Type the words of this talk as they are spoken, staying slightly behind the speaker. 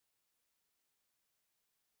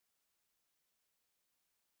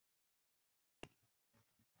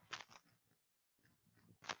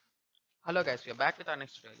Hello guys, we are back with our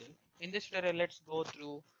next tutorial. In this tutorial, let's go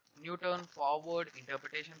through Newton forward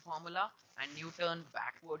interpretation formula and Newton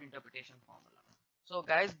backward interpretation formula. So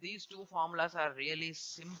guys, these two formulas are really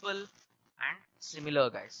simple and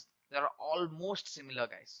similar guys. They are almost similar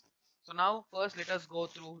guys. So now first let us go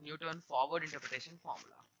through Newton forward interpretation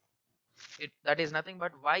formula. That is nothing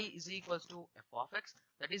but y is equals to f of x,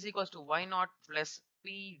 that is equals to y naught plus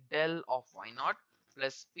p del of y naught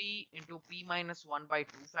plus p into p minus 1 by 2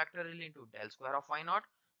 factorial into del square of y naught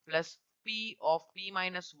plus p of p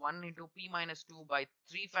minus 1 into p minus 2 by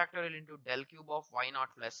 3 factorial into del cube of y naught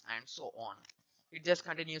plus and so on. It just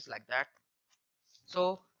continues like that.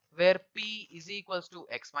 So where p is equals to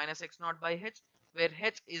x minus x naught by h, where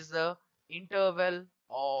h is the interval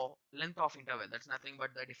or length of interval, that's nothing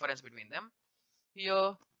but the difference between them.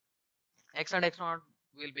 Here x and x naught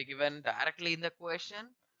will be given directly in the question.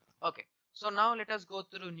 Okay, so now let us go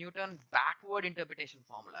through Newton backward interpretation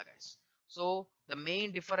formula guys. So the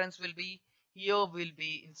main difference will be, here we'll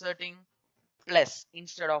be inserting plus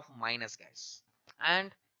instead of minus guys,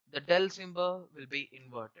 and the del symbol will be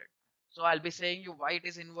inverted. So I'll be saying you why it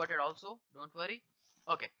is inverted also, don't worry.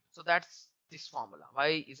 Okay, so that's this formula.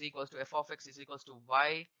 Y is equals to f of x is equals to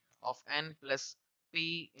y of n plus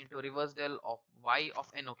p into reverse del of y of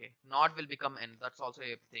n. Okay, naught will become n, that's also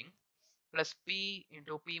a thing, plus p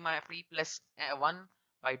into p plus 1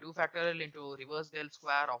 by 2 factorial into reverse del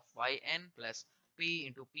square of yn plus p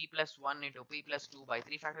into p plus 1 into p plus 2 by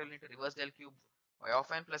 3 factorial into reverse del cube y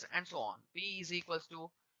of n plus and so on. P is equals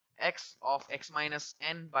to x of x minus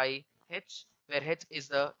n by h, where h is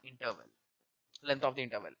the interval, length of the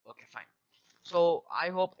interval. Okay, fine. So I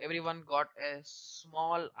hope everyone got a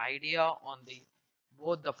small idea on the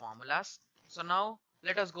both the formulas. So now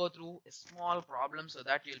let us go through a small problem so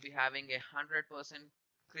that you'll be having 100%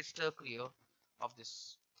 crystal clear of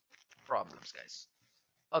this problems guys.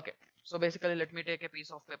 Okay, so basically let me take a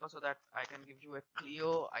piece of paper so that I can give you a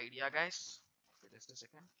clear idea guys. Okay, just a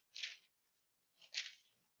second.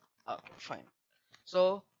 Okay, fine.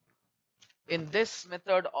 So in this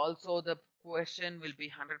method also the question will be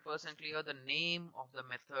 100% clear. The name of the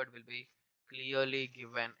method will be clearly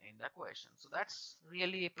given in the question. So that's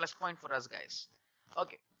really a plus point for us guys.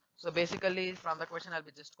 Okay, so basically from the question I'll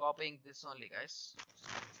be just copying this only guys.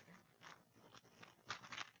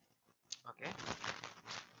 Okay,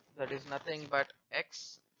 that is nothing but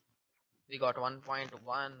x. We got 1.1, 1.3,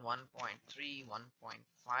 1.5,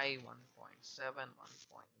 1.7, 1.9,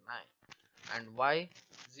 and y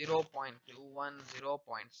 0 0.21, 0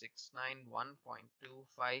 0.69,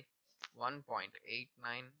 1.25,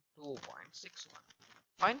 1.89, 2.61.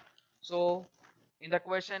 Fine. So in the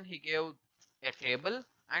question he gave a table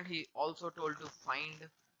and he also told to find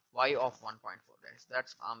y of 1.4 guys.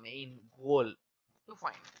 That's our main goal to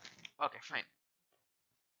find. Okay, fine.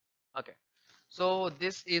 Okay, so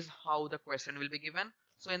this is how the question will be given.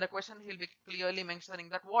 So in the question he'll be clearly mentioning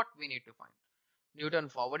that what we need to find, Newton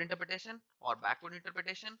forward interpretation or backward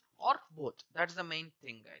interpretation or both. That's the main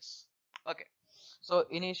thing guys. Okay, so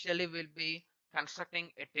initially we'll be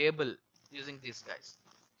constructing a table using these guys.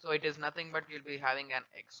 So it is nothing but you'll be having an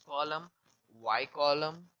x column, y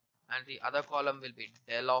column, and the other column will be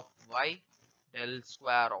del of y, del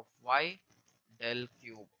square of y, del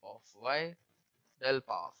cube of y, del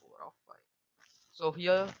power 4 of y. So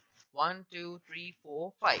here 1, 2, 3,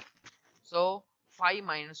 4, 5. So 5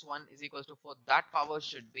 minus 1 is equals to 4. That power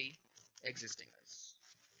should be existing guys.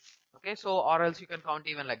 Okay, so or else you can count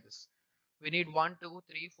even like this. We need 1, 2,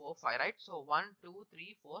 3, 4, 5, right? So 1, 2,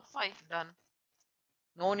 3, 4, 5, done.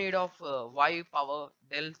 No need of y power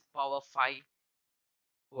del power 5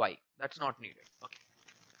 y. That's not needed. Okay.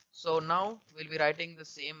 So now we'll be writing the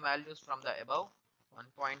same values from the above: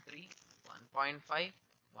 1.3, 1.5,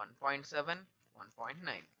 1.7,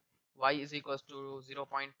 1.9. Y is equals to 0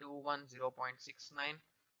 0.21, 0 0.69,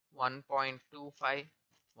 1.25,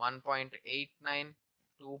 1.89,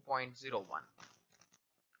 2.01.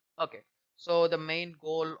 Okay, so the main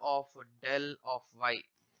goal of del of y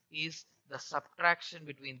is the subtraction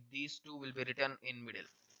between these two will be written in middle.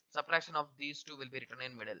 Subtraction of these two will be written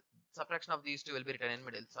in middle. Subtraction of these two will be written in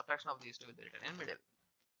middle. Subtraction of these two will be written in middle.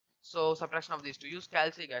 So subtraction of these two. Use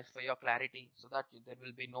calci guys for your clarity so that there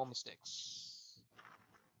will be no mistakes.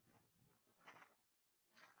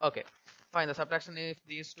 Okay, fine. The subtraction of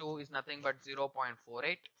these two is nothing but 0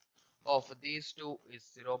 0.48. Of these two is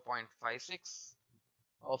 0 0.56.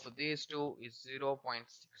 Of these two is 0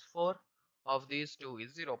 0.64. Of these two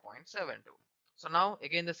is 0 0.72. So now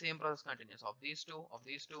again the same process continues. Of these two, of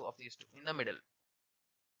these two, of these two in the middle.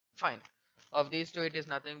 Fine. Of these two it is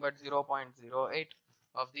nothing but 0 0.08.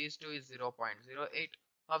 Of these two is 0 0.08.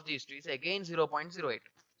 Of these two is again 0 0.08.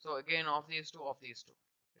 So again, of these two,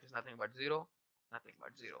 it is nothing but 0, nothing but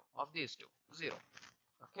 0. Of these two, 0.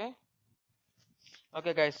 Okay.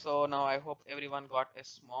 Okay, guys. So now I hope everyone got a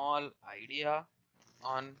small idea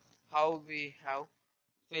on how we have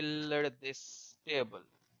filled this table.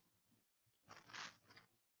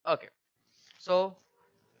 Okay. So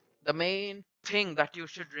the main thing that you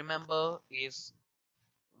should remember is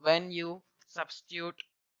when you substitute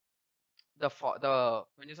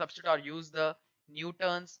when you substitute or use the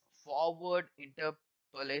Newton's forward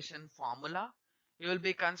interpolation formula, you will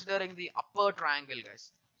be considering the upper triangle,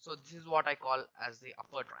 guys. So this is what I call as the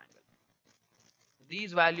upper triangle.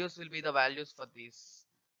 These values will be the values for these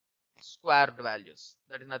squared values.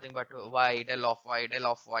 That is nothing but y del of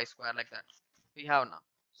y square, like that we have now.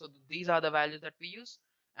 So these are the values that we use.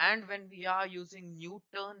 And when we are using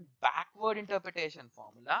Newton backward interpretation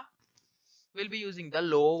formula, we'll be using the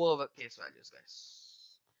lower case values,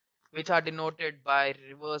 guys, which are denoted by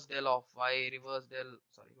reverse del of y, reverse del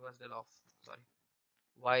of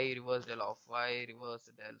y, reverse del of y,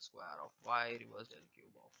 reverse del square of y, reverse del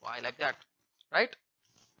cube of y, like that, right?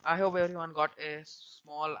 I hope everyone got a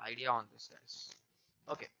small idea on this, guys.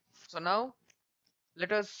 Okay, so now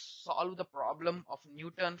let us solve the problem of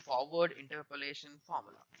Newton forward interpolation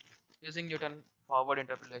formula using Newton forward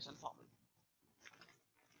interpolation formula.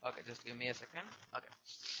 Okay, just give me a second. Okay,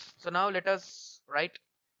 so now let us write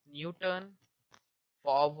Newton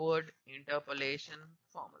forward interpolation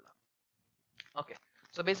formula. Okay,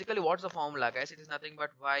 so basically what's the formula, guys? It is nothing but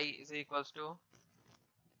y is equals to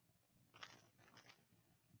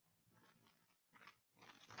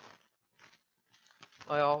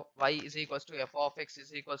y is equals to f of x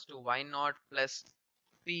is equals to y naught plus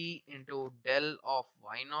p into del of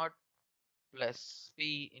y naught plus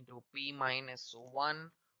p into p minus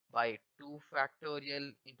 1 by 2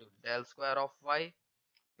 factorial into del square of y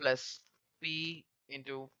plus p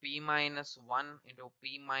into p minus 1 into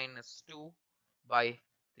p minus 2 by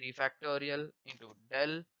 3 factorial into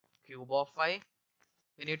del cube of y.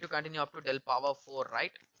 We need to continue up to del power 4,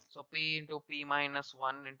 right? So p into p minus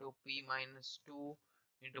 1 into p minus 2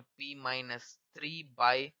 into p minus 3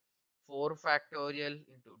 by 4 factorial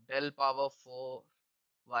into del power 4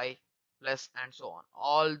 y plus and so on.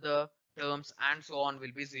 All the terms and so on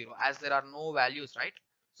will be 0 as there are no values, right?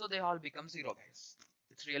 So they all become 0, guys.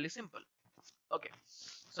 It's really simple. Okay,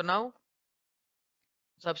 so now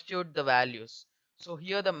substitute the values. So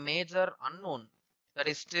here the major unknown that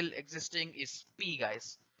is still existing is p,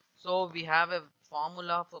 guys. So we have a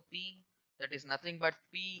formula for p that is nothing but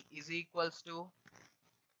p is equals to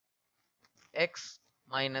x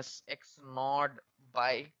minus x naught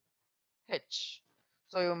by h.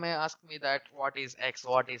 So you may ask me that what is x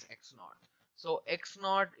naught? So x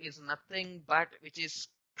naught is nothing but which is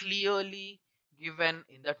clearly given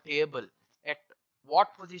in the table at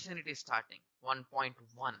what position it is starting, 1.1.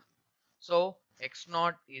 So x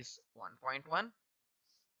naught is 1.1.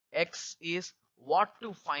 X is what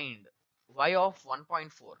to find, y of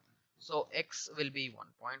 1.4. So x will be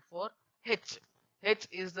 1.4. H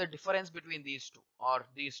is the difference between these two or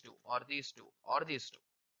these two or these two or these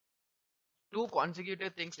two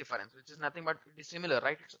consecutive things difference, which is nothing but it is similar,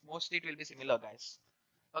 right? Mostly it will be similar, guys.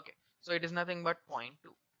 Okay, so it is nothing but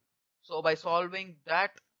 0.2. So by solving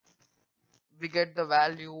that, we get the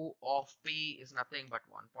value of p is nothing but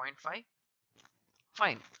 1.5.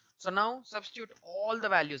 Fine. So now substitute all the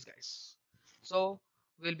values, guys. So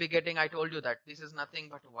we'll be getting, I told you that this is nothing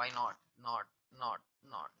but y naught,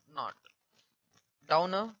 not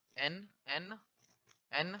downer n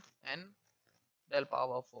del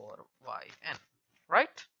power 4 yn,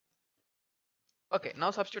 right? Okay,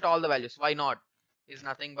 now substitute all the values. Y naught is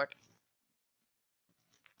nothing but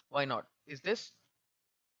y naught is this.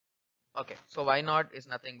 Okay, so y naught is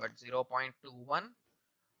nothing but 0.21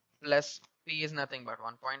 plus p is nothing but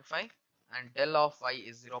 1.5 and del of y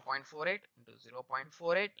is 0.48 into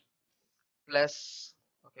 0.48 plus,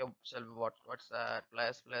 okay, shall we what's that,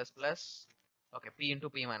 plus okay, p into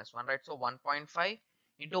p minus 1, right? So 1.5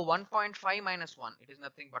 into 1.5 minus 1, it is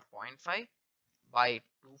nothing but 0.5 by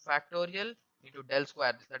 2 factorial into del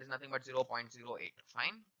square, that is nothing but 0.08.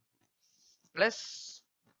 Fine, plus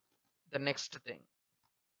the next thing,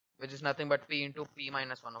 which is nothing but p into p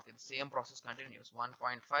minus 1. Okay, the same process continues.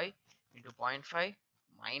 1.5 into 0.5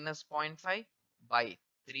 minus 0.5 by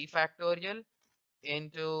 3 factorial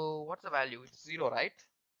into, what's the value? It's 0, right?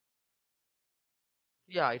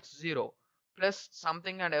 Yeah, it's 0 plus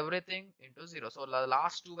something and everything into 0. So the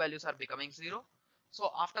last two values are becoming 0.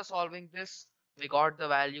 So after solving this, we got the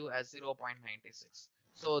value as 0.96.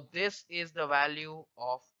 So this is the value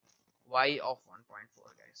of y of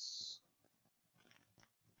 1.4, guys.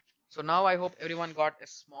 So now I hope everyone got a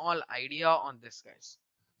small idea on this, guys.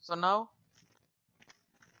 So now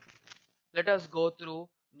let us go through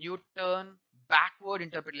Newton backward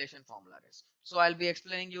interpolation formula, guys. So I'll be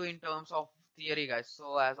explaining you in terms of theory, guys.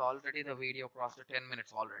 So as already the video crossed to 10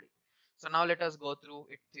 minutes already. So now let us go through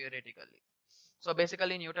it theoretically. So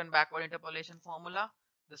basically Newton backward interpolation formula,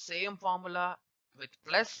 the same formula with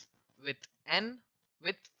plus, with n,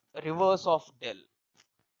 with reverse of del.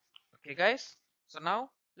 Okay, guys. So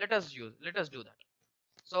now let us do that.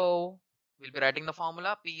 So we'll be writing the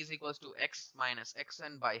formula P is equals to x minus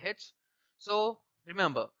xn by h. So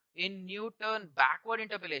remember, in Newton backward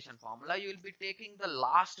interpolation formula, you will be taking the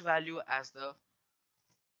last value as the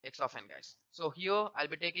x of n, guys. So here I'll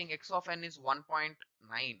be taking x of n is 1.9.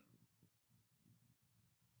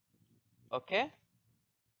 Okay.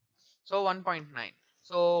 So 1.9.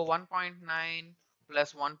 So 1.9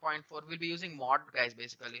 plus 1.4, we'll be using mod, guys,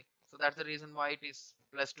 basically. So that's the reason why it is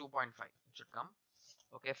plus 2.5. It should come.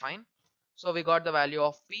 Okay, fine. So we got the value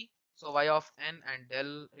of p. So y of n and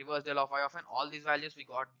del, reverse del of y of n, all these values we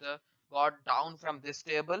got down from this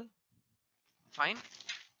table. Fine.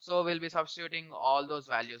 So we'll be substituting all those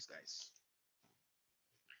values, guys.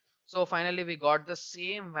 So finally we got the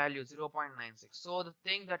same value 0.96. So the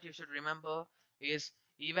thing that you should remember is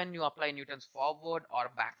even you apply Newton's forward or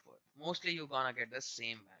backward, mostly you're gonna get the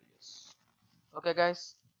same values. Okay,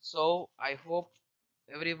 guys. So I hope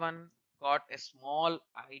everyone got a small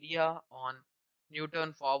idea on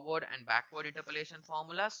Newton forward and backward interpolation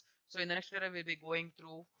formulas. So in the next video we'll be going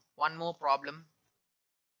through one more problem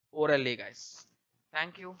orally, guys.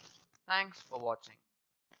 Thank you. Thanks for watching.